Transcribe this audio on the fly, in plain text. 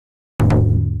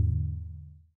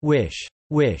wish,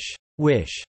 wish,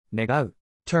 wish, 願う、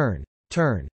 turn,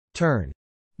 turn, turn,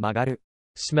 曲がる、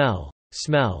 smell,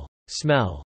 smell,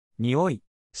 smell, 匂い、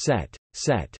 set,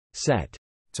 set, set,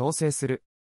 調整する、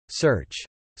 search,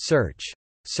 search,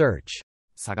 search,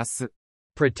 探す、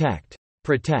 protect,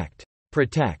 protect,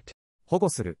 protect, 保護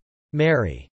する、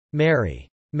 marry, marry,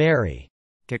 marry,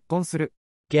 結婚する、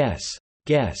 guess,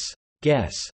 guess,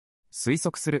 guess, 推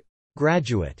測する、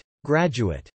 graduate,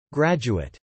 graduate,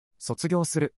 graduate, 卒業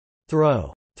する、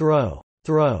 throw, throw,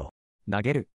 throw, 投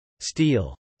げる、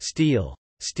 steal, steal,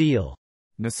 steal,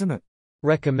 盗む、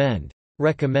 recommend,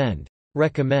 recommend,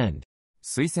 recommend,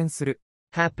 推薦する、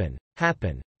 happen,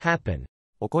 happen, happen,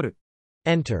 起こる、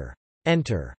 enter,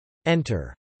 enter,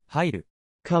 enter, 入る、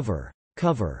 cover,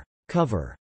 cover,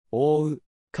 cover, 覆う、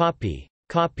 copy,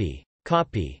 copy,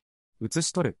 copy, 写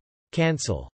し取る、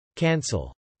 cancel,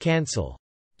 cancel, cancel,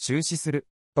 中止する、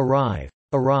 arrive,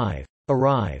 arrive,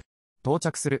 arrive, 到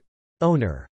着する、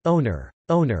 owner, owner,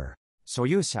 owner, 所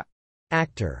有者、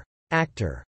 actor,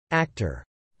 actor, actor,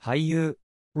 俳優、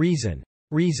 reason,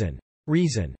 reason,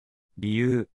 reason, 理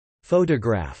由、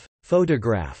 photograph,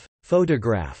 photograph,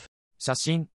 photograph, 写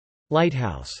真、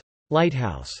 lighthouse,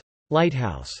 lighthouse,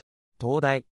 lighthouse, 灯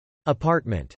台、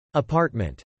 apartment,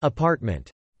 apartment,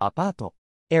 apartment, アパート、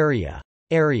 area,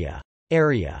 area,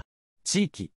 area, 地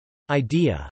域、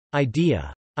 idea,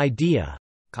 idea, idea,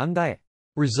 考え、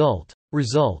 result,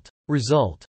 result,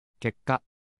 result, 結果、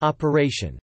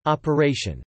 operation,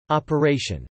 operation,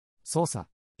 operation, 操作、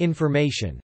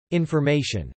 information,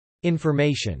 information,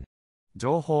 information,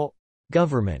 情報、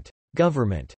 government,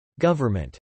 government,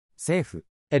 government, 政府、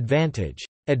 advantage,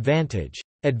 advantage,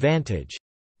 advantage,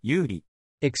 有利、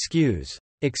 excuse,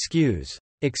 excuse,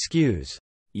 excuse,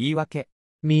 言い訳、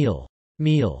 meal,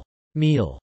 meal,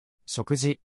 meal, 食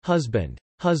事、 husband,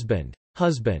 husband,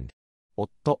 husband,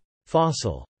 夫、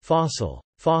 fossil, fossil,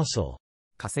 fossil,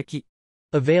 化石、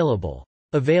 available,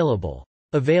 available,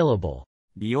 available,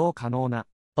 利用可能な、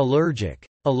 allergic,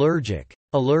 allergic,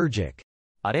 allergic,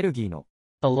 アレルギーの、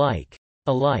 alike,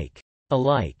 alike,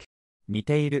 alike, 似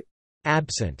ている、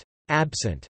 absent,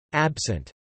 absent,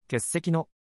 absent, 欠席の、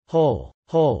 whole,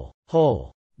 whole,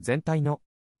 whole, 全体の、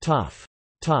 tough,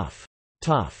 tough,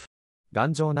 tough,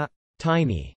 頑丈な、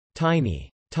 tiny, tiny,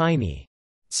 tiny,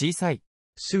 小さい、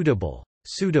 suitable,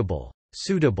 suitable,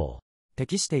 suitable,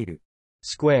 適している、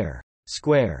 square,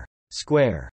 square,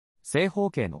 square, 正方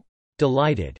形の、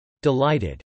 delighted,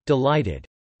 delighted, delighted,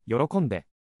 喜んで、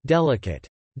 delicate,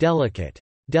 delicate,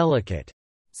 delicate,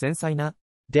 繊細な、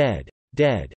 dead,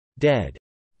 dead, dead,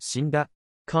 死んだ、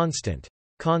 constant,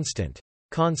 constant,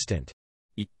 constant,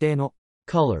 一定の、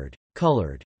 colored,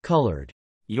 colored, colored,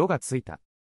 色がついた、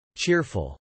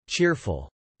 cheerful, cheerful,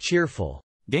 cheerful,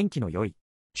 元気の良い、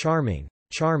 charming,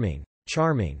 charming,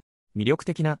 charming, 魅力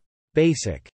的な、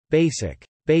 basic, basic,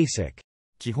 basic,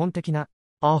 基本的な、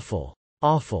 awful,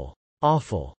 awful,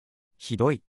 awful, ひ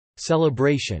どい、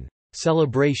 celebration,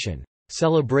 celebration,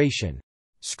 celebration,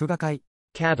 祝賀会、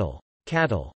 cattle,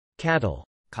 cattle, cattle,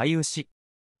 飼い牛、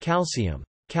 calcium,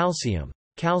 calcium,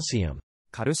 calcium,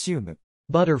 カルシウム、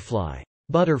 butterfly,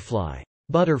 butterfly,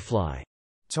 butterfly,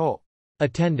 蝶、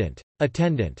 attendant,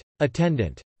 attendant,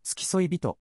 attendant, 付き添い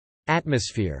人、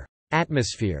 atmosphere,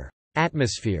 atmosphere,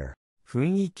 atmosphere,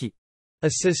 雰囲気、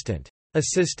 assistant,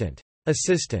 assistant,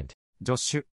 assistant, 助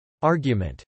手、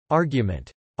 argument,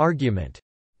 argument, argument,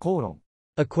 口論、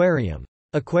 aquarium,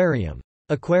 aquarium,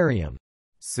 aquarium,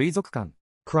 水族館、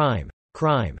 crime,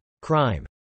 crime, crime,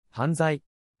 犯罪、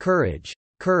 courage,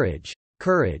 courage,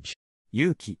 courage,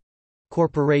 勇気、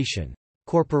 corporation,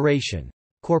 corporation,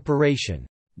 corporation,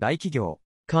 大企業、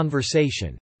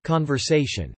 conversation,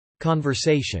 conversation,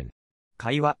 conversation,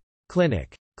 会話、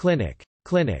 clinic, clinic,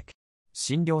 clinic,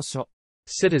 診療所、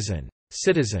 citizen,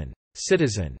 citizen,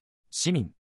 citizen, 市民、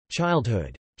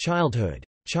 childhood, childhood,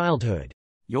 childhood,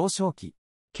 幼少期、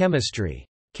 chemistry,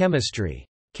 chemistry,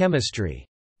 chemistry,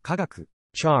 科学、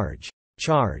 charge,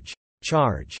 charge,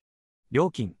 charge, 料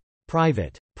金、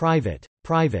 private, private,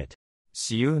 private,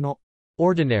 私有の、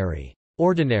 ordinary,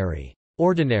 ordinary,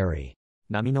 ordinary,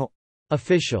 波の、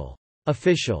 official,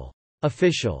 official,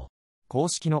 official, 公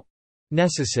式の、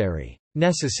 necessary,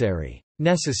 necessary,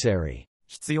 necessary,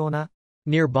 必要な、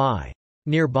 nearby,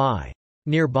 nearby,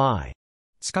 nearby,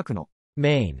 近くの、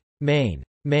 main, main,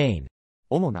 main,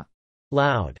 主な、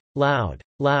 loud, loud,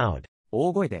 loud,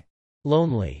 大声で、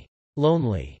 lonely,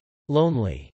 lonely,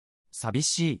 lonely, 寂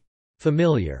しい、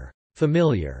 familiar,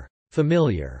 familiar,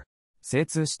 familiar, 精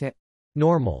通して、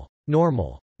 normal,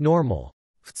 normal, normal,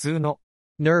 普通の、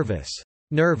 nervous,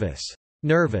 nervous,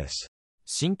 nervous,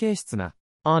 神経質な、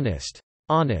 honest,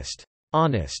 honest,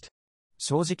 honest,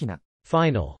 正直な、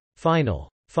 final, final,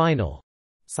 final,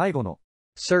 最後の、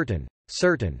certain,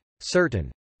 certain,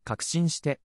 certain, 確信し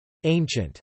て、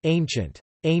ancient, ancient,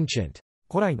 ancient,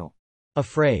 古来の、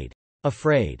afraid,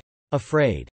 afraid,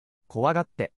 afraid, 怖がっ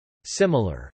て、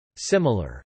similar,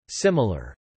 similar,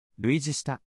 similar, 類似し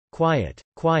た、quiet,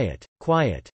 quiet,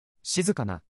 quiet, 静か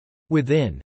な、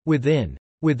within, within,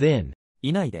 within,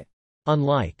 以内で、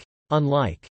unlike,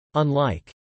 unlike,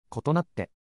 unlike, 異なって、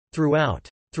throughout,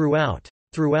 throughout,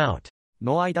 throughout,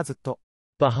 の間ずっと、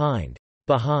behind,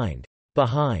 behind,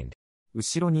 behind,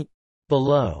 後ろに、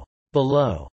below,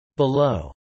 below,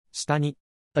 below, 下に、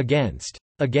against,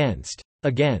 against,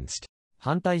 against,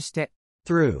 反対して、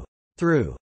through,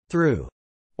 through, through,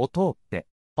 を通って、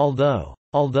although,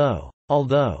 although,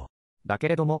 although, だけ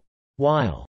れども、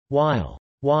while, while,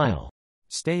 while,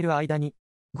 している間に、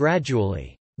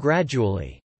gradually,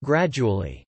 gradually,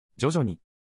 gradually, 徐々に、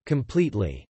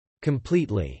completely,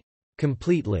 completely,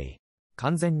 completely,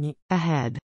 完全に、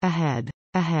ahead, ahead,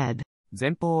 ahead,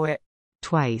 前方へ、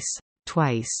 twice,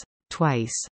 twice,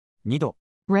 twice, 2度、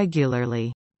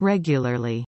 regularly,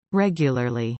 regularly,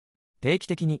 regularly, 定期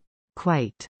的に、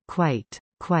 quite, quite,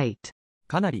 quite,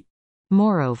 かなり、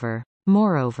 moreover,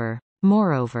 moreover,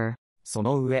 moreover, そ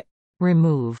の上、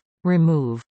 remove,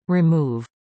 remove, remove,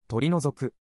 取り除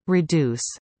く、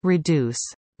 reduce, reduce,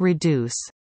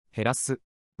 reduce, 減らす、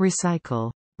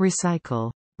 recycle,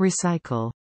 recycle,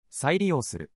 recycle, 再利用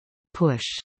する、 push,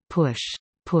 push,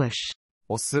 push,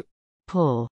 押す、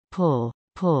 pull, pull,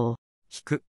 pull, 引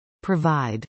く、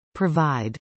 provide,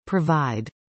 provide, provide,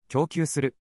 供給す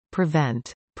る、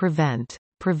 prevent, prevent,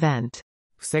 prevent,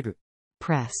 防ぐ、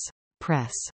 press,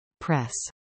 press, press,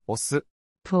 押す、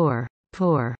 pour,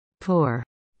 pour, pour,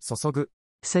 注ぐ、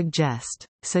 suggest,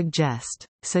 suggest,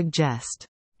 suggest,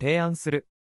 提案する、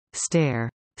 stare,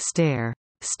 stare,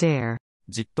 stare,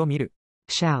 じっと見る、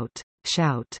 shout,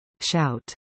 shout,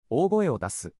 shout, 大声を出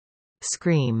す、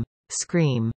 scream,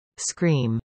 scream,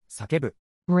 scream, 叫ぶ、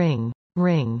 ring,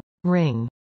 ring, ring,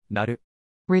 鳴る、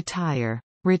 retire,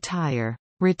 retire,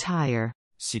 retire,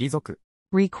 退く、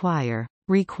 require,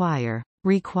 require,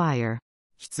 require,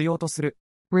 必要とする、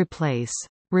 replace,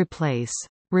 replace,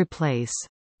 replace,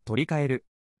 取り替える、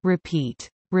 repeat,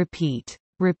 repeat,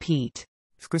 repeat,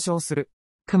 復唱する、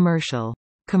 commercial,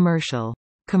 commercial,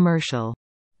 commercial,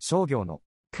 商業の、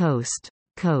 coast,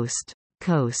 coast,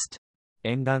 coast,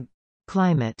 沿岸、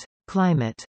 climate,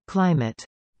 climate, climate,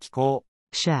 気候、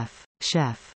 chef,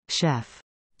 chef, chef,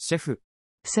 シェフ、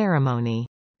 ceremony,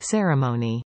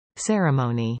 ceremony,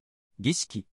 ceremony, 儀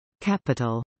式、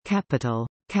 capital, capital,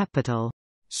 capital,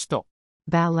 首都、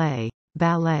 ballet,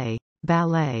 ballet,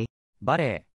 ballet, バレ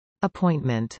エ、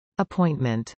 appointment,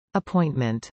 appointment,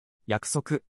 appointment, 約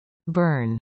束、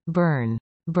 burn, burn,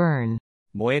 burn,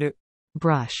 燃える、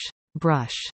 brush, brush,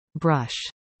 brush,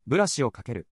 ブラシをか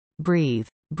ける、 breathe,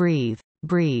 breathe,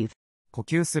 breathe, 呼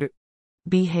吸する、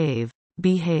 behave,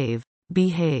 behave,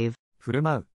 behave, 振る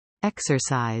舞う、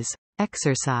 exercise,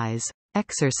 exercise,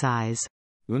 exercise,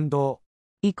 運動、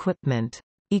 equipment,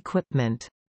 equipment,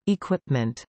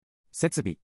 equipment, 設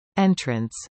備、 entrance,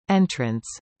 entrance,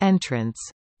 entrance,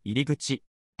 入り口、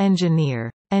 engineer,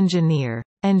 engineer,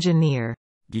 engineer,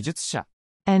 技術者、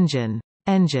 engine,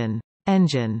 engine,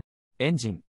 engine, エン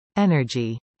ジン、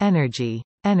 energy, energy,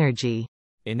 energy,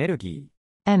 エネルギ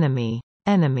enemy,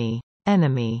 enemy,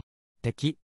 enemy, ー、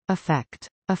敵、 effect,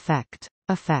 effect,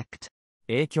 effect,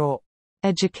 影響、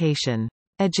 education,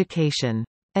 education,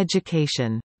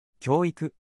 education, 教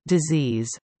育、 disease,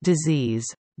 disease,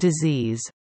 disease,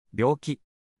 病気、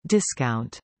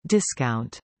 discount,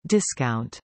 discount,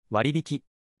 discount, 割引、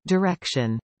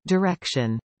 direction,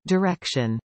 direction,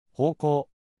 direction, 方向、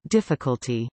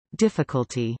 difficulty,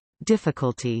 difficulty,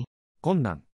 difficulty, 困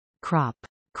難、 crop,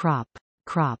 crop,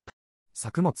 crop,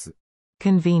 作物、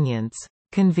 convenience,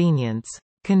 convenience,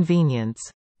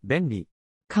 convenience, 便利、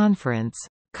 conference,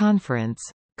 conference,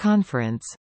 conference,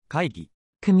 会議、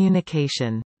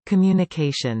 communication,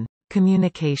 communication,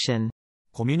 communication,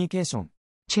 コミュニケーション、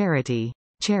 charity,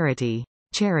 charity,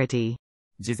 charity,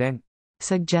 事前、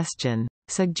 suggestion,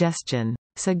 suggestion,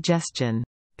 suggestion,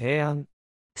 提案、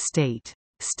 state,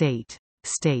 state,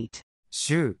 state,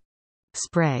 州、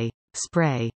 spray,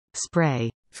 spray, spray,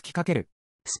 吹きかける、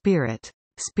 spirit,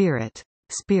 spirit,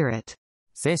 spirit,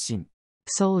 精神、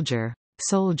 soldier,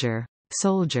 soldier,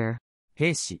 soldier,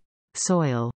 兵士、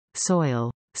 soil,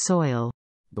 soil, soil,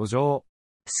 土壌、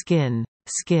 skin,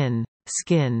 skin,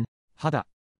 skin, 肌、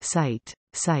 sight,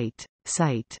 sight,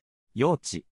 sight, 用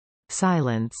地、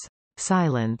 silence,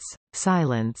 silence,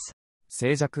 silence,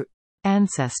 静寂、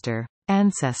 ancestor,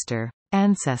 ancestor,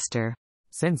 ancestor,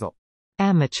 先祖、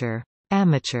 amateur,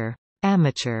 amateur,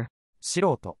 amateur, 素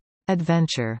人、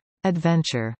 adventure,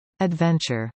 adventure,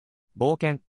 adventure, 冒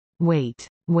険、 weight,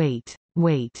 weight,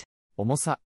 weight, 重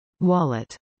さ、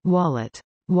 wallet, wallet,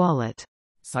 wallet,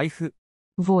 財布、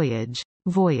 voyage,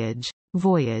 voyage,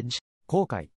 voyage, 航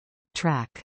海、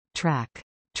 track, track,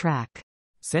 track,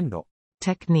 線路、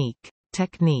 technique,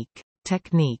 technique,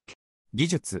 technique, 技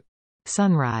術、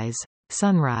 sunrise,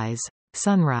 sunrise,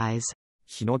 sunrise,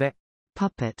 日の出、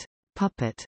 puppet,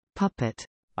 puppet, puppet,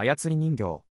 操り人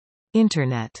形、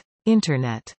 internet,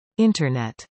 internet,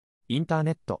 internet, インター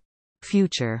ネット、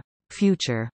 future,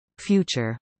 future,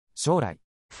 future, 将来、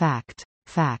 fact,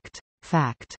 fact,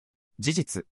 fact, 事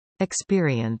実、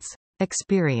 experience,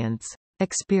 experience,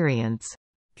 experience,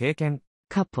 経験、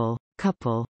 couple,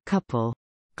 couple, couple,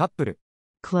 カップル、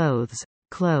 clothes,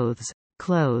 clothes,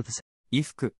 clothes, 衣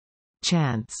服、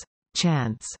 chance,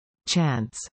 chance,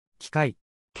 chance, 機械、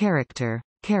 character,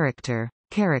 character,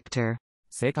 character,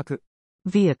 性格、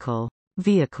 vehicle,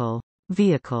 vehicle,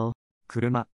 vehicle,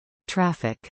 車、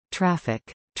 traffic,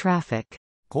 traffic, traffic,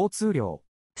 交通量、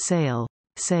 sale,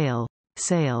 sale,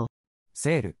 sale,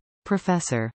 セール、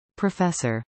 professor,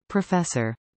 professor,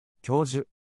 professor, 教授、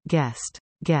 guest,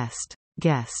 guest,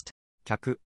 guest,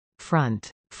 客、 front,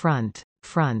 front,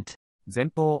 front, 前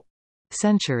方、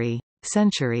 century,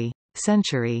 century,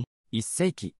 century, 1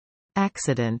世紀、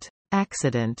 accident,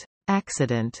 accident,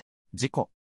 accident, 事故、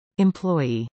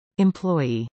 employee,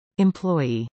 employee,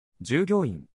 employee, 従業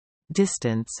員、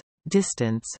 distance,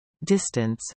 distance,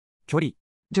 distance, 距離、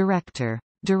 director,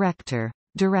 director,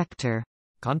 director,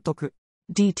 監督、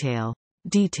 detail,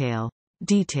 detail,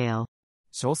 detail,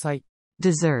 詳細、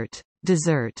 dessert,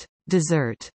 dessert,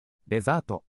 dessert, デザー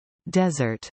ト、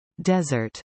 desert,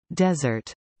 desert,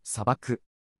 desert, 砂漠、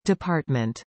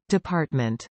 department,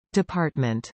 department,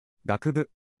 department, 学部、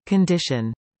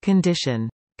 condition, condition,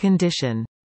 condition,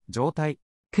 状態、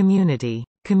 community,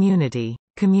 community,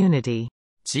 community,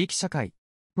 地域社会、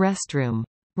 restroom,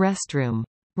 restroom,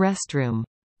 restroom,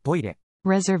 トイレ、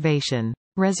 reservation,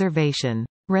 reservation,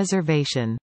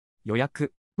 reservation, 予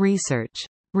約、 research,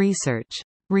 research,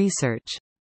 research,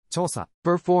 調査、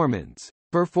 performance,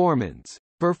 performance,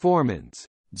 performance,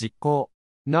 実行、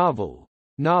 novel,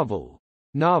 novel,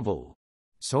 novel,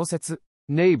 小説、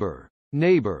 neighbor,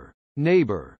 neighbor,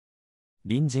 neighbor,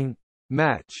 隣人、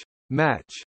 match,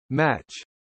 match, match,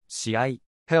 試合、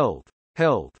 health,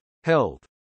 health, health,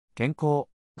 健康、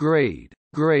 grade,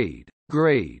 grade,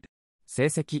 grade, 成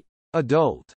績、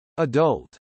 adult,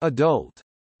 adult, adult,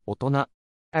 大人、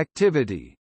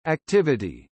 activity,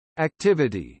 activity,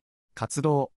 activity, 活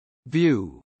動、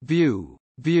 view, view,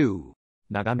 view,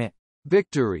 眺め、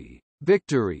 victory,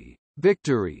 victory,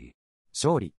 victory,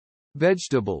 勝利、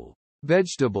 vegetable,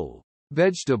 vegetable,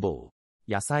 vegetable,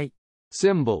 野菜、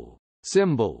 symbol,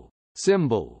 symbol,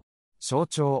 symbol, 象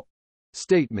徴、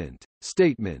 statement,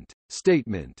 statement,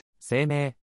 statement, 声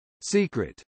明、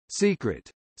 secret,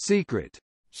 secret, secret,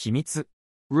 秘密、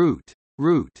 root,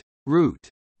 root, root,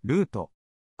 ルート、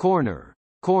 corner,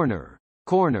 corner,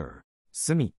 corner,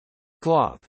 隅、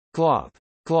 cloth, cloth,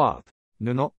 cloth,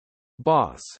 布、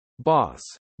 boss, boss,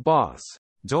 boss,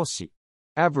 上司、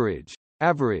 average,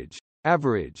 average,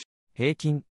 average, 平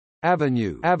均、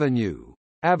 avenue, avenue,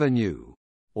 avenue,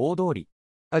 大通り、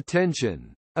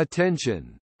 attention,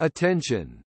 attention,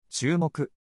 attention, 注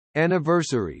目、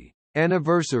 anniversary,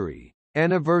 anniversary,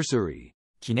 anniversary,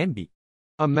 記念日、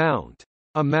 amount,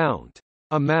 amount,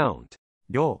 amount,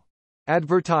 量、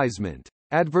 advertisement,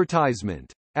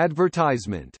 advertisement,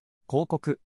 advertisement, 広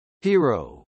告、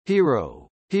 hero, hero,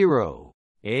 hero,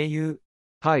 英雄、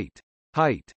 height,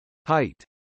 height, height,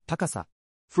 高さ、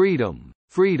 freedom,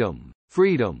 freedom,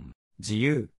 freedom, 自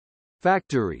由、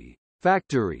 factory,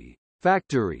 factory,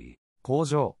 factory, 工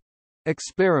場、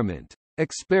 experiment,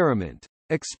 experiment,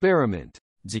 experiment,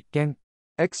 実験、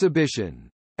 exhibition,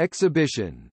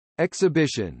 exhibition,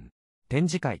 exhibition, 展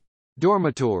示会、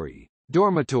 dormitory,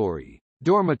 dormitory,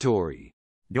 dormitory,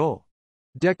 寮、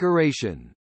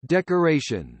 decoration,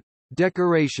 decoration,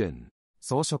 decoration,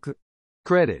 装飾、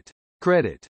 credit,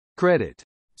 credit, credit,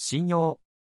 信用、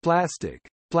 plastic,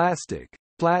 plastic,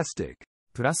 plastic,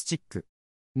 プラスチック、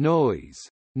 noise,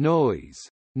 noise,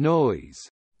 noise,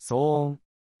 騒音、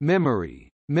 memory,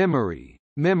 memory,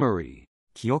 memory,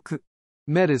 記憶、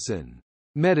 medicine,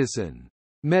 medicine,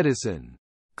 medicine,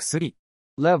 薬、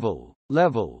 level,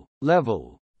 level,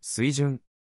 level, 水準、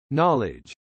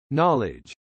 knowledge,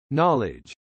 knowledge,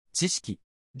 knowledge, 知識、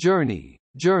 journey,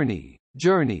 journey,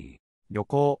 journey, 旅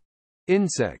行、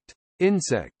 insect,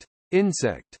 insect,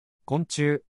 insect, 昆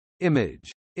虫、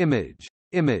 image, image,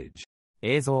 image,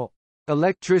 映像、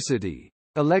 electricity,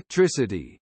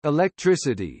 electricity,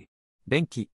 electricity, 電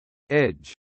気、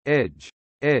 edge, edge,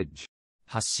 edge,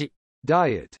 橋、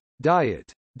 diet,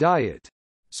 diet, diet,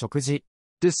 食事、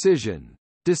 decision,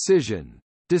 decision,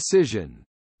 decision,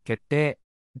 決定、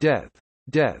 death,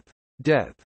 death,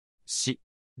 death, 死、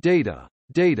 data,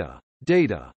 data,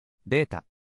 data, データ、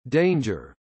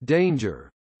 danger, danger,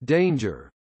 danger,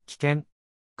 危険、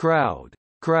 crowd,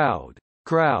 crowd,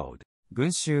 crowd,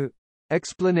 群衆、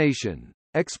 explanation,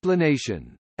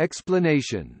 explanation,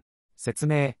 explanation, 説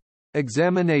明、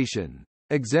 examination,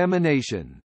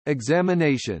 examination,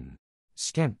 examination,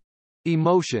 試験、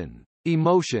 emotion,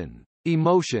 emotion,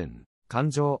 emotion, 感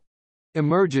情、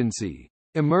 emergency,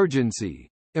 emergency,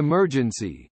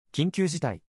 emergency, 緊急事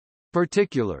態、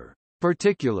 particular,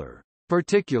 particular,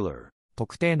 particular,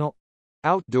 特定の、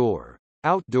 outdoor,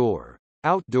 outdoor,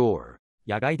 outdoor,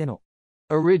 野外での、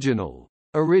 original,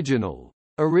 original,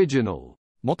 original,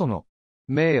 元の、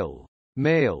 male,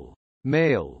 male,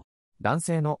 male, 男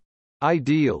性の、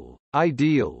 ideal,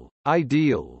 ideal,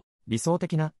 ideal, 理想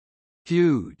的な、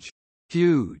 huge,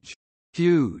 huge,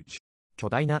 huge, 巨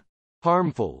大な、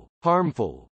 harmful,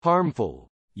 harmful, harmful,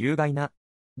 有害な、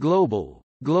 global,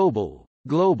 global,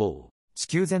 global, 地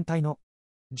球全体の、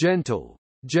 gentle,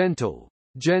 gentle,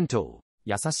 gentle,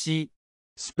 優しい、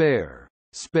 spare,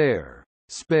 spare,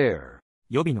 spare,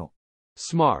 予備の、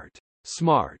 smart,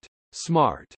 smart,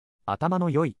 smart, 頭の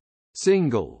良い、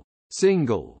 single,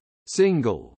 single,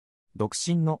 single, 独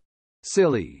身の、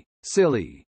 silly,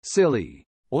 silly, silly,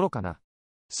 愚かな、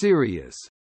 serious,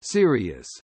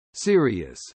 serious,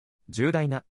 serious, 重大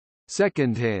な、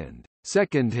 second hand,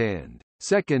 second hand,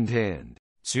 second hand,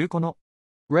 中古の、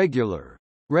 regular,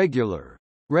 regular,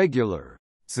 regular,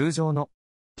 通常の、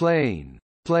 plain,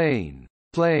 plain,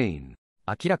 plain,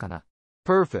 明らかな、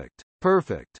 perfect,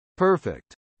 perfect,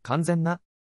 perfect, 完全な、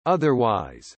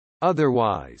 otherwise,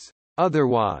 otherwise,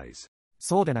 otherwise,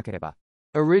 そうでなければ、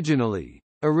 originally,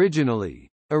 originally,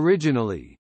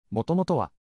 originally, もともと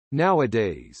は、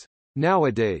 nowadays,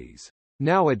 nowadays,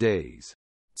 nowadays,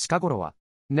 近頃は、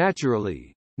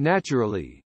 naturally,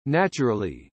 naturally,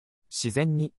 naturally, 自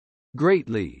然に、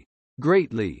 greatly,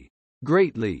 greatly,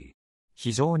 greatly,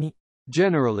 非常に、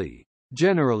 generally,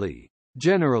 generally,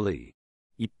 generally,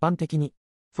 一般的に、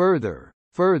 further,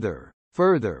 further,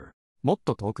 further, もっ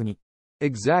と遠くに、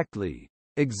 exactly,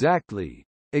 exactly,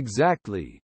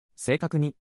 exactly, 正確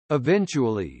に、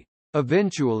 eventually,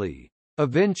 eventually,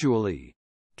 eventually,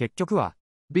 結局は、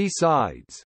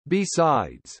 besides,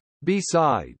 besides,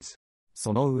 besides,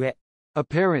 その上、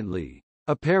 apparently,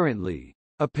 apparently,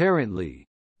 apparently,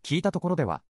 聞いたところで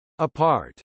は、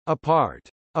 apart, apart,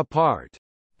 apart,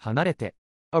 離れて、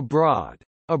 abroad,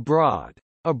 abroad,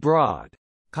 abroad,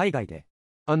 海外で、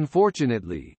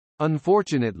 unfortunately,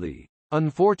 unfortunately,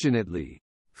 unfortunately,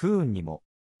 不運にも、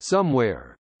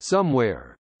 somewhere,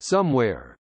 somewhere,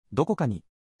 somewhere, どこかに、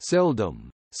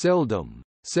 seldom, seldom,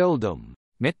 seldom,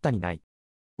 めったにない、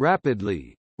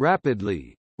 rapidly,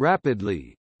 rapidly,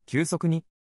 rapidly, 急速に、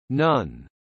 none,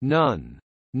 none,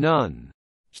 none,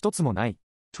 一つもない、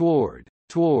 toward,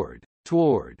 toward,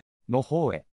 toward, の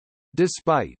方へ、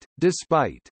 despite,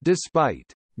 despite, despite,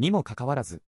 にもかかわら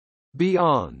ず、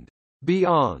 beyond,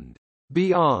 beyond,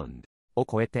 beyond, を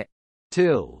超えて、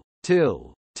 till,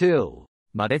 till, till,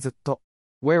 までずっと、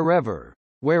 wherever,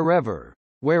 wherever,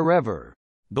 wherever,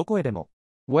 どこへでも、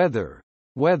 whether,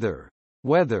 whether,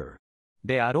 whether,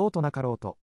 であろうとなかろう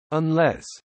と、 unless,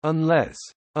 unless,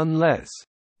 unless,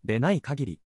 でない限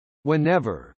り、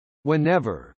 whenever,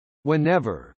 whenever,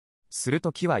 whenever, する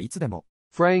ときはいつでも、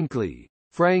 frankly,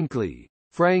 frankly,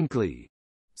 frankly,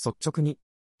 率直に、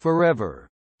 forever,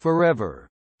 forever,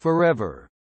 forever,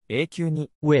 永久に、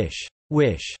 wish,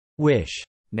 wish, wish,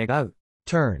 願う、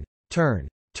 turn, turn,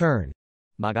 turn,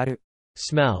 曲がる、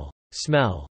 smell,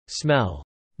 smell, smell,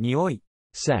 匂い、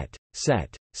 set,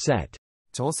 set, set,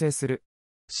 調整する、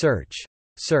 search,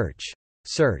 search,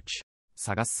 search,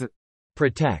 探す、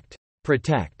 protect,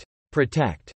 protect,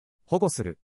 protect, 保護す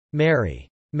る、 marry,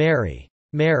 marry,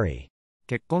 marry,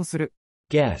 結婚する、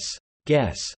 guess,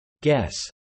 guess,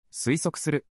 guess, 推測す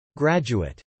る、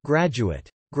 graduate, graduate,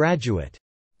 graduate,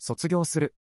 卒業す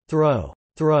る、 throw,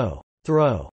 throw,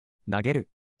 throw, 投げる、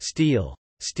 steal,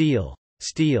 steal,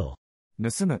 steal,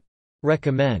 盗む、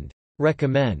 recommend,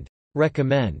 recommend,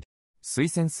 recommend, 推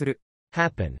薦する、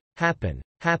 happen, happen,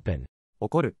 happen, 起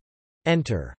こる、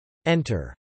 enter,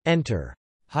 enter, enter,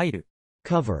 入る、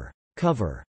 cover,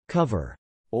 cover, cover,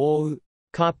 覆う、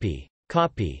 copy,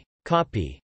 copy,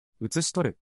 copy, 写し取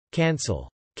る、 cancel,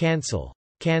 cancel,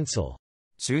 cancel,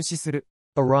 中止する、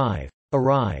 arrive,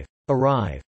 arrive,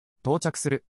 arrive, 到着す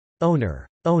る、 owner,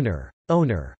 owner,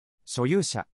 owner, 所有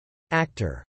者、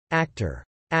 actor, actor,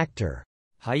 actor,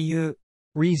 俳優、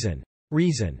 reason,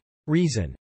 reason,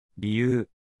 reason, 理由、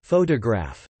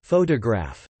 photograph,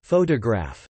 photograph,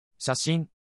 photograph, 写真、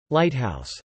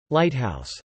 lighthouse,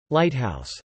 lighthouse,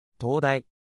 lighthouse, 灯台、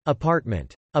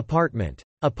 apartment, apartment,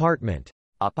 apartment,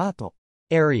 アパート、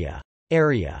 area,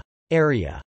 area,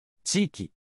 area, 地域、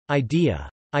 idea,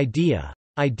 idea,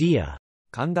 idea,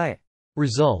 考え、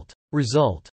 result,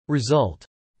 result, result,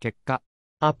 結果、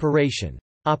 operation,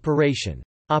 operation,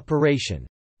 operation,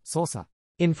 操作、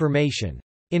 information,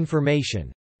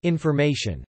 information,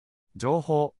 information, 情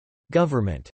報、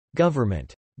 government,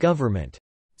 government, government,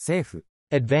 政府、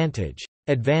 advantage,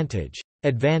 advantage,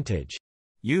 advantage,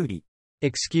 有利、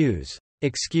 excuse,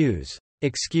 excuse,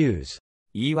 excuse,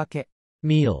 言い訳、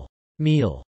 meal,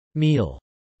 meal, meal,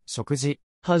 食事、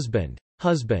 husband,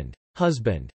 husband,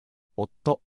 husband,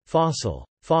 夫、 fossil,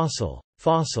 fossil,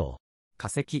 fossil, 化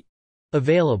石、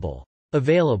 available,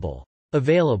 available,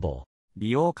 available,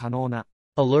 利用可能な、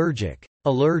 allergic,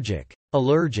 allergic,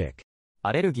 allergic,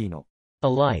 アレルギーの、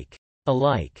 alike,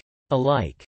 alike,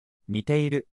 alike, 似てい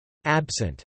る、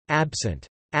 absent, absent,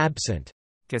 absent,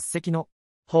 欠席の、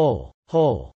 whole,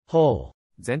 whole, whole,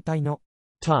 全体の、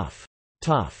 tough,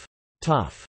 tough,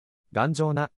 tough, 頑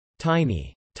丈な、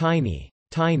 tiny, tiny,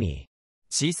 tiny,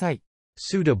 小さい、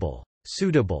 suitable,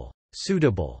 suitable,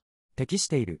 suitable, 適し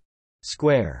ている、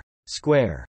 square,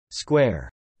 square, square,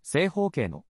 正方形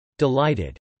の、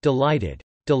 delighted, delighted,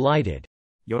 delighted,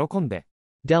 喜んで、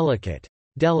 delicate,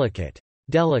 delicate,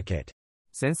 delicate,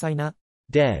 繊細な、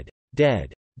 dead,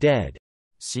 dead, dead,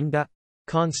 死んだ、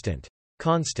 constant,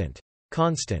 constant,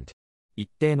 constant, 一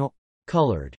定の、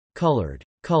 colored, colored,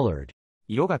 colored,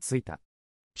 色がついた、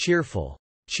 cheerful,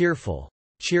 cheerful,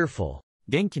 cheerful,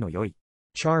 元気の良い、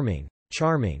 charming,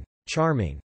 charming,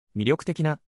 charming, 魅力的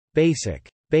な、 basic,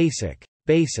 basic,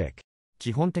 basic,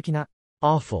 基本的な、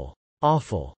 awful,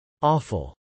 awful,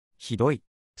 awful, ひどい、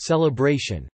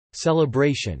 celebration,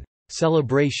 celebration,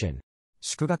 celebration,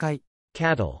 祝賀会、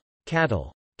 cattle,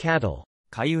 cattle, cattle,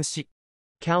 飼い牛、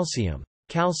 calcium,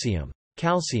 calcium,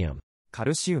 calcium, カ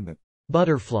ルシウム、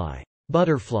 butterfly,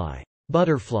 butterfly,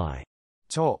 butterfly,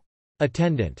 蝶、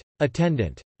 attendant,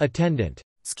 attendant, attendant,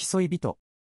 付き添い人、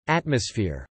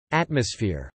 atmosphere,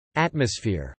 atmosphere,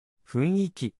 atmosphere, 雰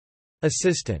囲気、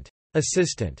 assistant,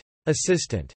 assistant,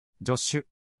 assistant, 助手、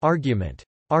 argument,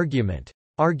 argument,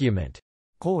 argument,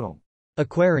 口論、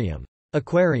 aquarium,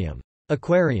 aquarium,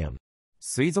 aquarium,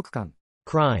 水族館、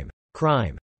 crime,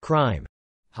 crime, crime,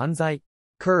 犯罪、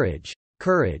 courage,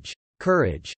 courage,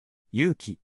 courage, 勇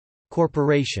気、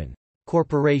 corporation,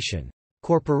 corporation,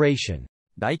 corporation,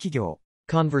 大企業、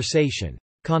 conversation,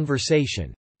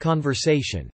 conversation,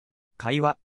 conversation, 会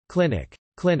話、 clinic,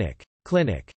 clinic,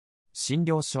 clinic, 診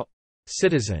療所、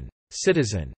 citizen,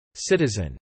 citizen,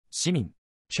 citizen, 市民、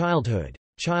 childhood,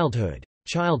 childhood,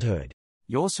 childhood,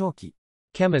 幼少期、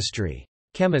 chemistry,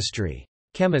 chemistry,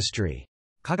 chemistry,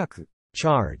 科学、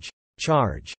 charge,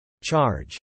 charge,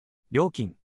 charge, 料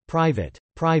金、 private,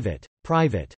 private,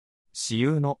 private, 私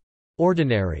有の、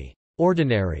 ordinary,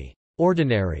 ordinary,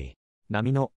 ordinary,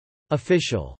 波の、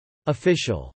 official,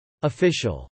 official,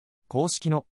 official, 公式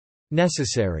の、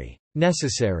 necessary,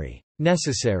 necessary,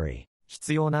 necessary,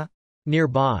 必要な、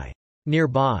 nearby,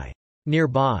 nearby,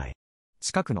 nearby,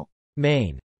 近くの、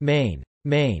 main, main,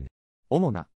 main,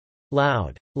 主な、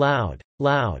 loud, loud,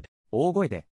 loud, 大声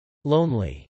で、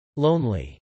 lonely,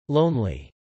 lonely, lonely,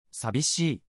 寂し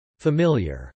い、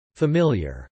 familiar,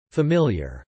 familiar,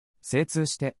 familiar, 精通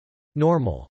して、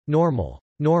 normal, normal,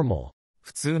 normal,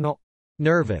 普通の、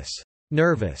 nervous,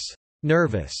 nervous,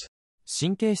 nervous,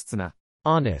 神経質な、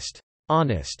 honest,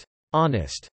 honest,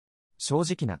 honest, 正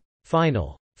直な、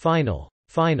 final, final,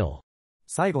 final,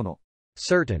 最後の、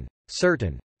 certain,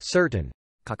 certain, certain,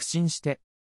 確信して、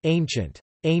 ancient,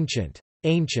 ancient,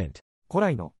 ancient, 古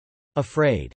来の、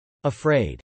 afraid,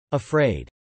 afraid, afraid,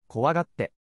 怖がっ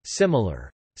て、 similar,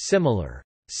 similar,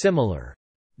 similar,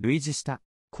 類似した、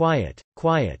 quiet,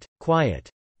 quiet, quiet,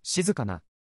 静かな、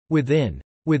 within,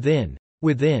 within,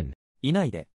 within, 以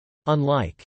内で、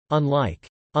 unlike, unlike,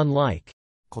 unlike,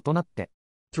 異なって、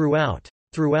 throughout,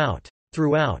 throughout,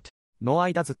 throughout, の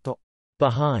間ずっと、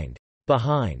 behind,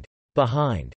 behind,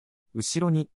 behind, 後ろ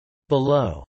に、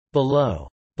 below, below,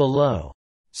 below,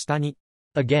 下に、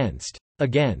 against,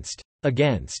 against,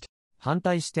 against, 反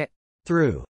対して、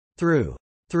 through, through,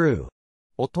 through,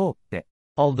 を通って、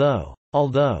 although,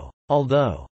 although,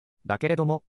 although, だけれど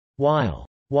も、 while,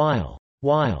 while,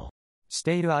 while, し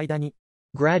ている間に、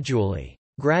 gradually,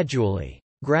 gradually,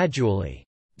 gradually,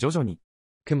 徐々に、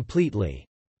 completely,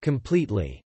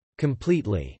 completely,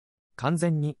 completely, 完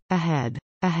全に、 ahead,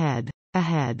 ahead,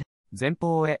 ahead, 前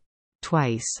方へ、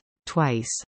 twice,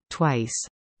 twice, twice,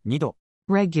 2度、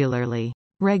 regularly,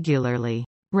 regularly,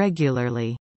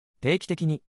 regularly, 定期的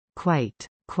に、 quite,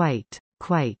 quite,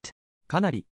 quite, か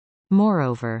なり、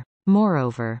 moreover,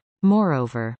 moreover,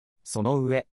 moreover, その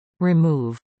上、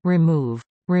 remove, remove,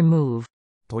 remove,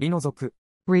 取り除く、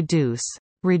 reduce,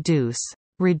 reduce,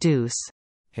 reduce,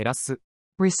 減らす、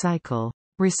 recycle,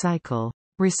 recycle,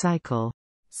 recycle,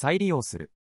 再利用す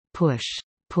る、 push,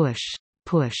 push,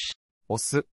 push, 押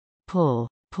す、 pull,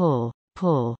 pull,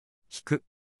 pull, 引く、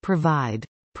 provide,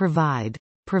 provide,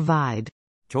 provide,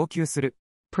 供給する、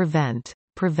 prevent,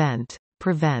 prevent,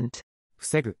 prevent,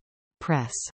 防ぐ、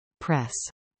 press, press,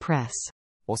 press,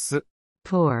 押す、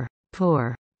 pour,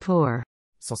 pour, pour,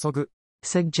 注ぐ、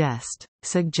 suggest,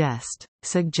 suggest,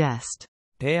 suggest,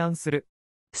 提案する、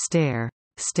 stare,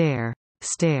 stare,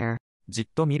 stare, じっ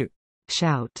と見る、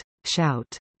 shout,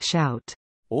 shout, shout,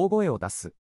 大声を出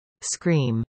す、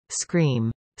 scream,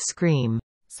 scream, scream,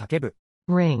 叫ぶ、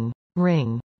 ring,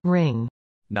 ring, ring,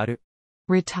 鳴る、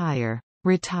 retire,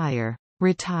 retire,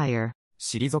 retire,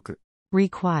 退く、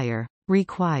 require,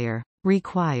 require,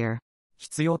 require,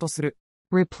 必要とする、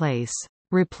 replace,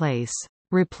 replace,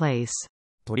 replace,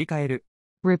 取り替える、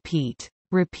 repeat,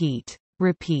 repeat,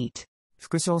 repeat,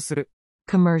 復唱する、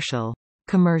 commercial,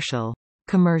 commercial,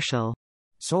 commercial,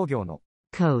 商業の、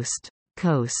 coast,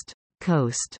 coast,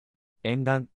 coast, 沿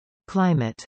岸、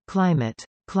 climate, climate,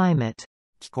 climate,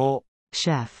 気候、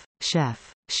 chef,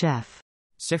 chef, chef,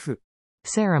 シェフ、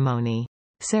 ceremony,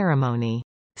 ceremony,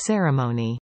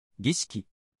 ceremony, 儀式、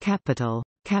 capital,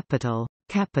 capital,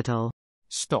 capital,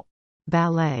 首都、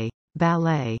 ballet,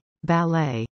 ballet,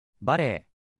 ballet, バレエ、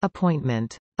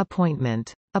 appointment,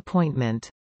 appointment, appointment,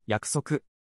 約束、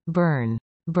 burn,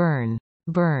 burn,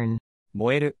 burn,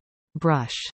 燃える、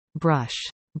 brush, brush,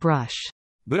 brush,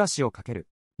 ブラシをかける、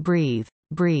 breathe,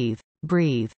 breathe,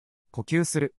 breathe, 呼吸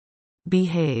する、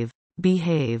 behave,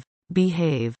 behave,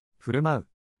 behave, 振る舞う、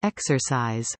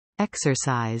 exercise,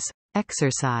 exercise,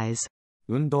 exercise,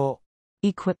 運動、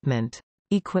 equipment,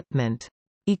 equipment,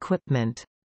 equipment,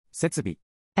 設備、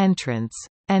 entrance,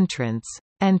 entrance,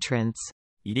 entrance,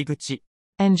 入り口、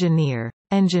 engineer,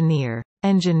 engineer,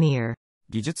 engineer,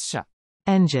 技術者、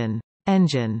 engine,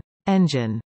 engine,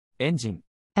 engine, エンジン、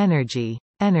 energy,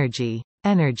 energy,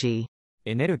 energy,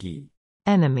 エネルギ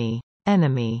enemy,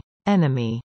 enemy,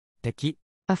 enemy, ー、敵、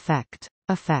 effect,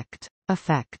 effect,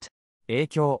 effect, 影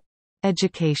響、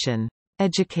 education,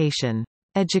 education,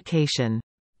 education,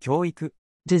 教育、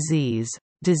 disease,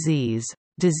 disease,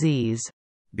 disease,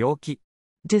 病気、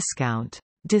 discount,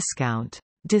 discount,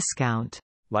 discount,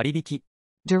 割引、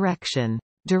 direction,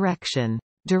 direction,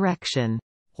 direction,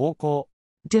 方向、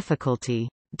 difficulty,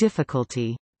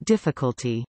 difficulty,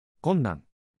 difficulty, 困難、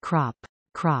 crop,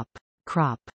 crop,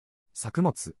 crop, 作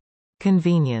物、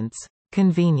 convenience,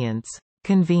 convenience,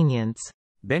 convenience,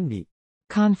 便利、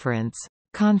 conference,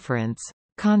 conference,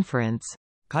 conference,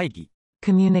 会議、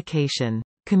 communication,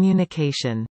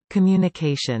 communication,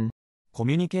 communication, コ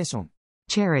ミュニケーション、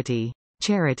 charity,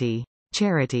 charity,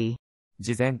 charity,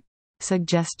 事前、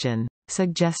 suggestion,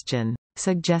 suggestion,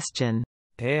 suggestion,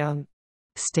 提案、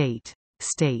 state,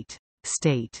 state,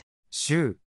 state,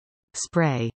 州、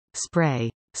 spray, spray,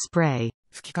 spray,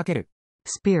 吹きかける、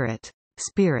 spirit,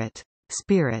 spirit,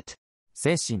 spirit,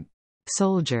 精神、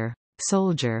 soldier,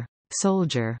 soldier,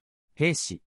 soldier, 兵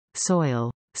士、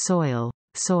 soil, soil,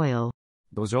 soil,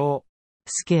 土壌、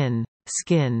 skin,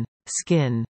 skin,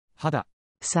 skin, 肌、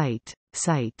 sight,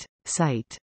 sight,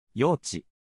 sight, 用地、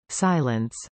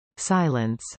 silence,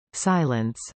 silence,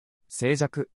 silence, 静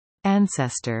寂、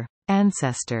 ancestor,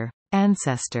 ancestor,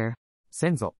 ancestor,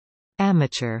 先祖、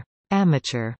 amateur,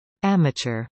 amateur,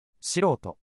 amateur, 素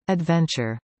人、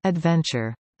 adventure,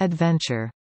 adventure, adventure,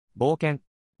 冒険、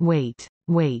 weight,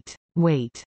 weight,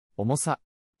 weight, 重さ、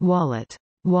 wallet,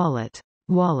 wallet,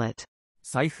 wallet,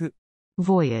 財布、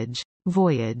 voyage,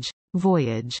 voyage,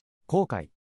 voyage, 航海、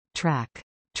 track,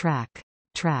 track,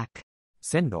 track,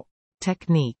 線路、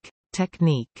 technique,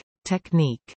 technique,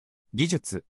 technique, 技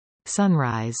術、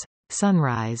 sunrise,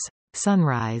 sunrise,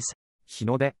 sunrise, 日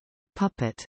の出、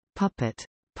 puppet, puppet,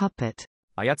 puppet,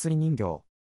 操り人形、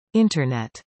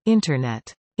 internet,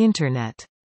 internet, internet,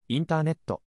 インターネッ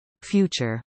ト、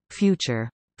 future, future,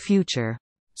 future,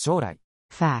 将来、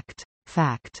 fact,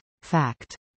 fact,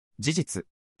 fact, 事実、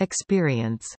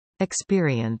 experience,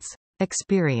 experience,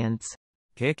 experience,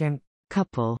 経験、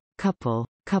 couple, couple,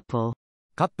 couple,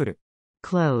 カップル、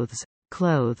 clothes,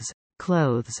 clothes,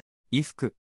 clothes, 衣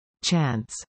服、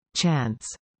 chance,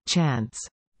 chance, chance,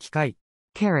 機械、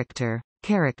 character,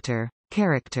 character,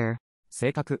 character,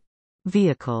 性格、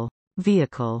 vehicle,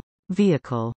 vehicle,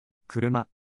 vehicle, 車、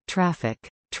 traffic,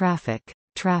 traffic,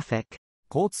 traffic,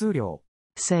 交通量、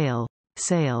 sale,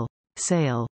 sale,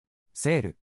 sale, セー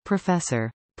ル、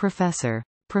 professor, professor,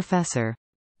 professor,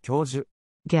 教授、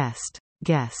 guest,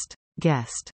 guest,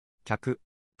 guest, 客、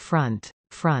 front,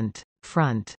 front,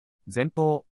 front, 前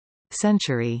方、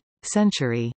 century,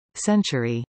 century,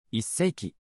 century, 1世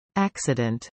紀、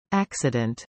 accident,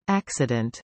 accident,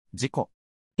 accident, 事故、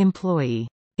 employee,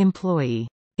 employee,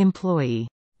 employee,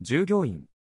 従業員、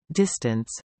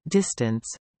 distance,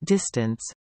 distance,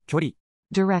 distance, 距離、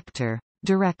 director,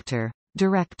 director,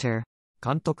 director,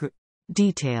 監督、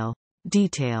 detail,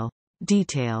 detail,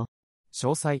 detail,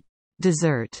 詳細、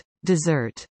 dessert,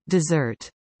 dessert, dessert,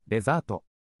 デザート、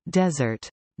 desert,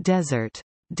 desert,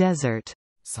 desert,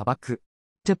 砂漠、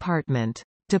 department,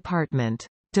 department,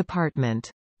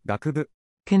 department, 学部、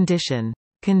 condition,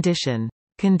 condition,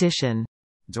 condition,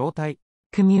 状態、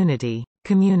 community,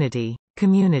 community,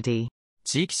 community,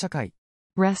 地域社会、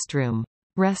 restroom,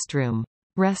 restroom,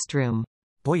 restroom,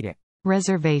 トイレ、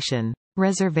 reservation,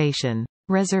 reservation,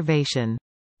 reservation,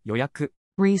 予約、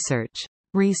 research,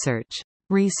 research,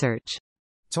 research,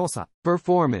 調査、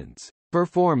 performance,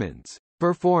 performance,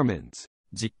 performance,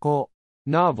 実行、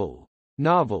 novel,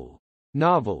 novel,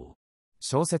 novel,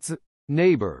 小説、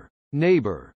 neighbor,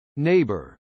 neighbor,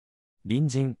 neighbor, 隣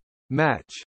人、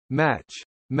 match, match,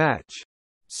 match,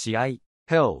 試合、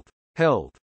 health,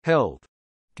 health, health,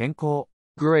 健康、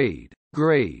 grade,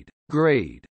 grade,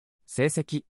 grade, 成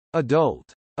績、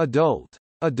 adult, adult,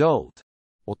 adult,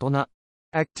 大人、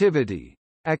 activity,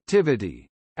 activity,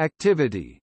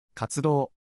 activity, 活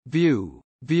動、 view,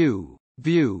 view,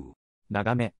 view,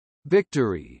 眺め、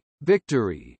 victory,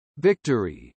 victory,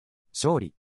 victory, 勝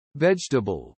利、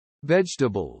 vegetable,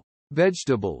 vegetable,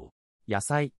 vegetable, 野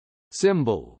菜、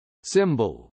 symbol,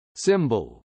 symbol,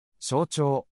 symbol, 象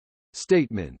徴、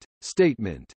 statement,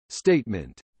 statement,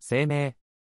 statement, 声明、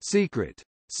 secret,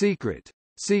 secret,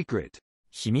 secret,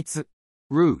 秘密、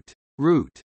 root,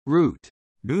 root, root,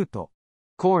 ルート、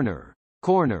 corner,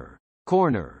 corner,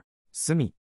 corner,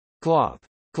 隅、 cloth,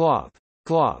 cloth,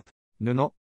 cloth,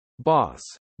 布、 boss,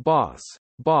 boss,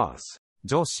 boss,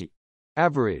 上司、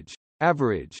 average,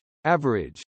 average,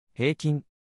 average, 平均、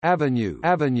 avenue,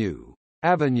 avenue,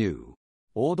 avenue,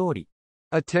 大通り、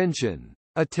 attention,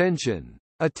 attention,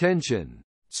 attention,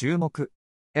 注目、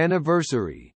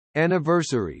 anniversary,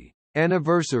 anniversary,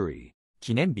 anniversary,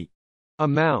 記念日、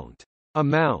 amount,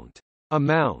 amount,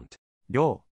 amount,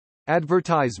 量、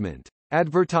 advertisement,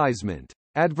 advertisement,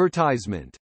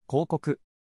 advertisement, 広告、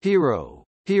 hero,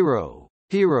 hero,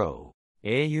 hero,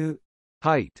 英雄、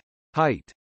 height,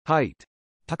 height, height,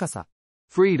 高さ、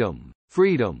 freedom,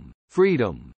 freedom,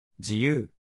 freedom, 自由、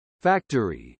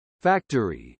 factory,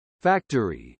 factory,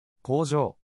 factory, 工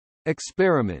場、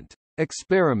 experiment,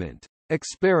 experiment,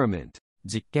 experiment,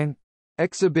 実験、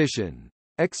 exhibition,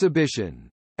 exhibition,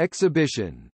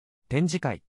 exhibition, 展示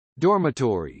会、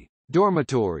 dormitory,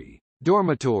 dormitory,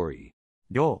 dormitory,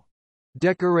 寮、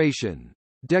 decoration,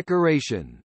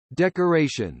 decoration,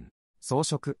 decoration, 装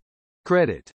飾、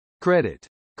 credit, credit,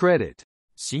 credit,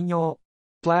 信用、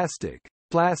 plastic,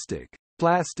 plastic,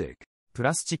 plastic, プ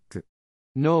ラスチック、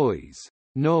 noise,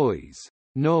 noise,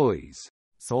 noise,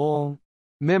 騒音、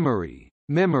 memory,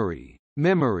 memory,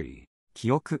 memory, 記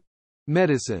憶、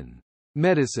 medicine,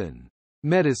 medicine,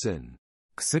 medicine,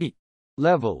 薬、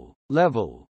 level,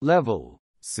 level, level,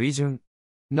 水準、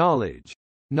 knowledge,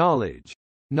 knowledge,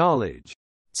 knowledge,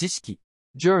 知識、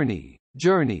 journey,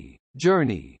 journey,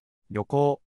 journey, 旅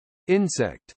行、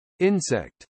 insect,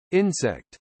 insect,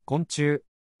 insect, 昆虫、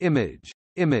 image,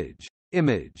 image,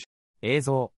 image, 映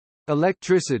像、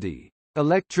 electricity,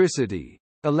 electricity,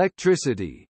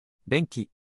 electricity, 電気、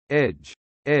 edge,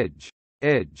 edge,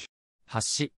 edge,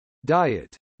 橋、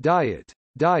 diet, diet,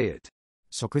 diet,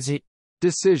 食事、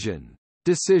 decision,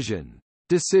 decision,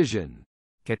 decision,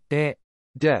 決定、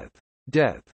 death,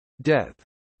 death, death,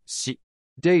 死、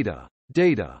 data,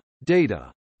 data,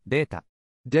 data, データ、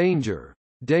 danger,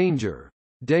 danger,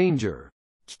 danger,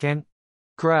 危険、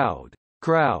 crowd,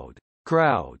 crowd,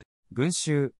 crowd, 群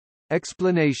衆、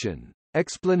 explanation,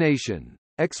 explanation,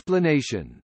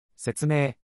 explanation, 説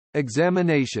明、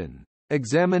 examination,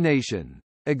 examination,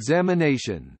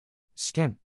 examination, 試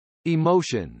験、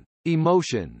 emotion,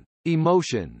 emotion,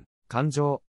 emotion, 感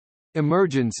情、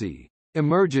 emergency,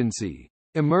 emergency,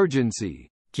 emergency,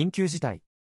 緊急事態、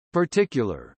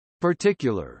 particular,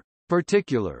 particular,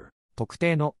 particular, 特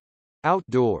定の、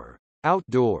 outdoor,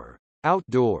 outdoor,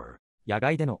 outdoor, 野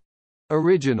外での、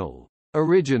 original,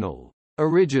 original,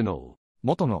 original,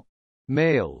 元の、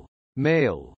 male,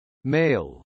 male,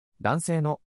 male, 男性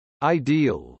の、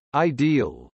 ideal,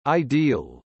 ideal,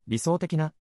 ideal, 理想的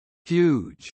な、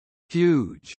 huge,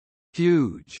 huge,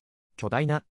 huge, 巨大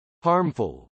な、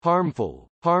 harmful, harmful,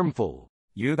 harmful,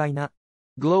 有害な、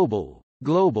 global,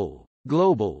 global,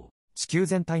 global, 地球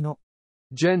全体の、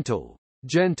 gentle,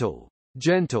 gentle,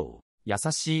 gentle, 優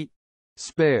しい、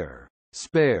 spare,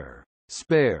 spare,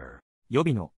 spare, 予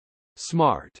備の、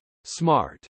 smart,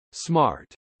 smart, smart,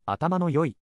 頭の良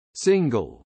い、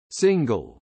 single,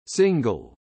 single,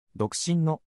 single, 独身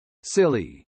の、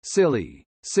 silly, silly,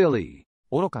 silly,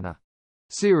 愚かな、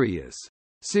 serious,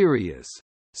 serious,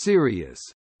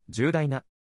 serious, 重大な、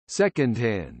 second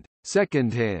hand,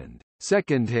 second hand,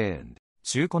 second hand,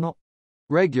 中古の、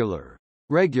 regular,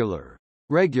 regular,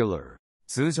 regular,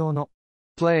 通常の、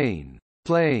 plain,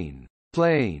 plain,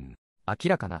 plain, 明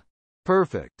らかな、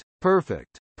 perfect, perfect,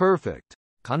 perfect,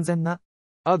 完全な、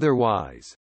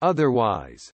 otherwise,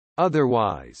 otherwise,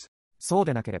 otherwise, そう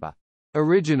でなければ、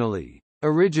 originally,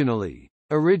 originally,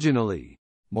 originally,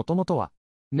 もともとは、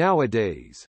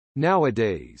 nowadays,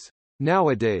 nowadays,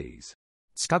 nowadays,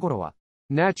 近頃は、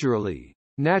 naturally,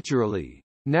 naturally,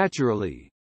 naturally,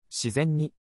 自然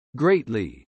に、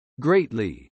 greatly,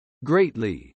 greatly,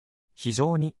 greatly, 非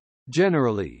常に、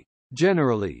 generally,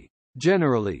 generally,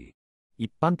 generally,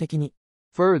 一般的に、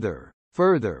 further,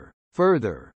 further,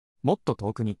 further, もっと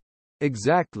遠くに、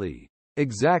 exactly,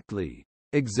 exactly,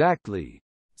 exactly,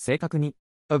 正確に、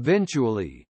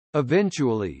 eventually,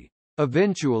 eventually,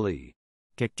 eventually,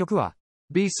 結局は、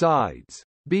 besides,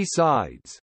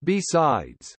 besides,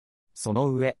 besides, その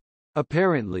上、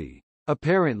 apparently,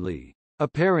 apparently,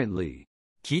 apparently,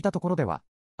 聞いたところでは、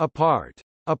 apart,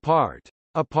 apart,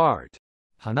 apart,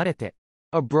 離れて、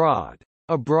 abroad,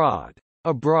 abroad,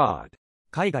 abroad,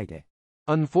 海外で、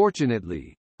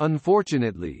 unfortunately,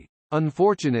 unfortunately,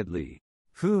 unfortunately,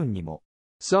 不運にも、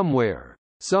 somewhere,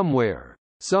 somewhere,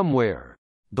 somewhere,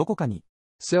 どこかに、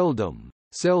 seldom,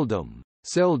 seldom,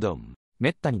 seldom, め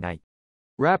ったにない、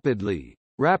 rapidly,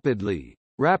 rapidly,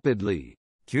 rapidly,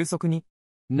 急速に、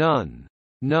 none,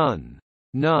 none,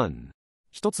 none,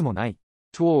 一つもない、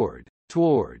 toward,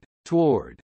 toward,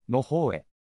 toward, の方へ、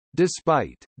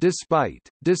 despite, despite,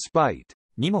 despite,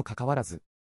 にもかかわらず、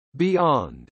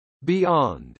 beyond,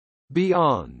 beyond,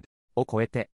 beyond, を超え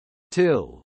て、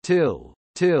 till, till,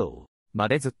 till, ま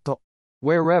でずっと、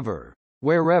 wherever,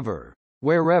 wherever,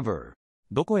 wherever,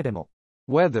 どこへでも、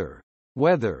 whether,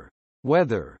 whether,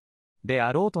 whether, で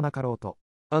あろうとなかろうと、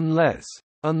 unless,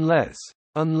 unless,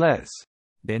 unless,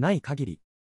 でない限り、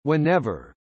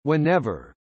 whenever,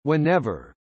 whenever,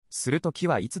 whenever, するとき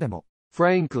はいつでも、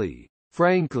 frankly,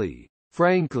 frankly,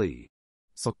 frankly,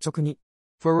 率直に、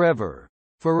 forever,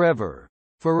 forever,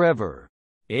 forever,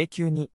 永久に、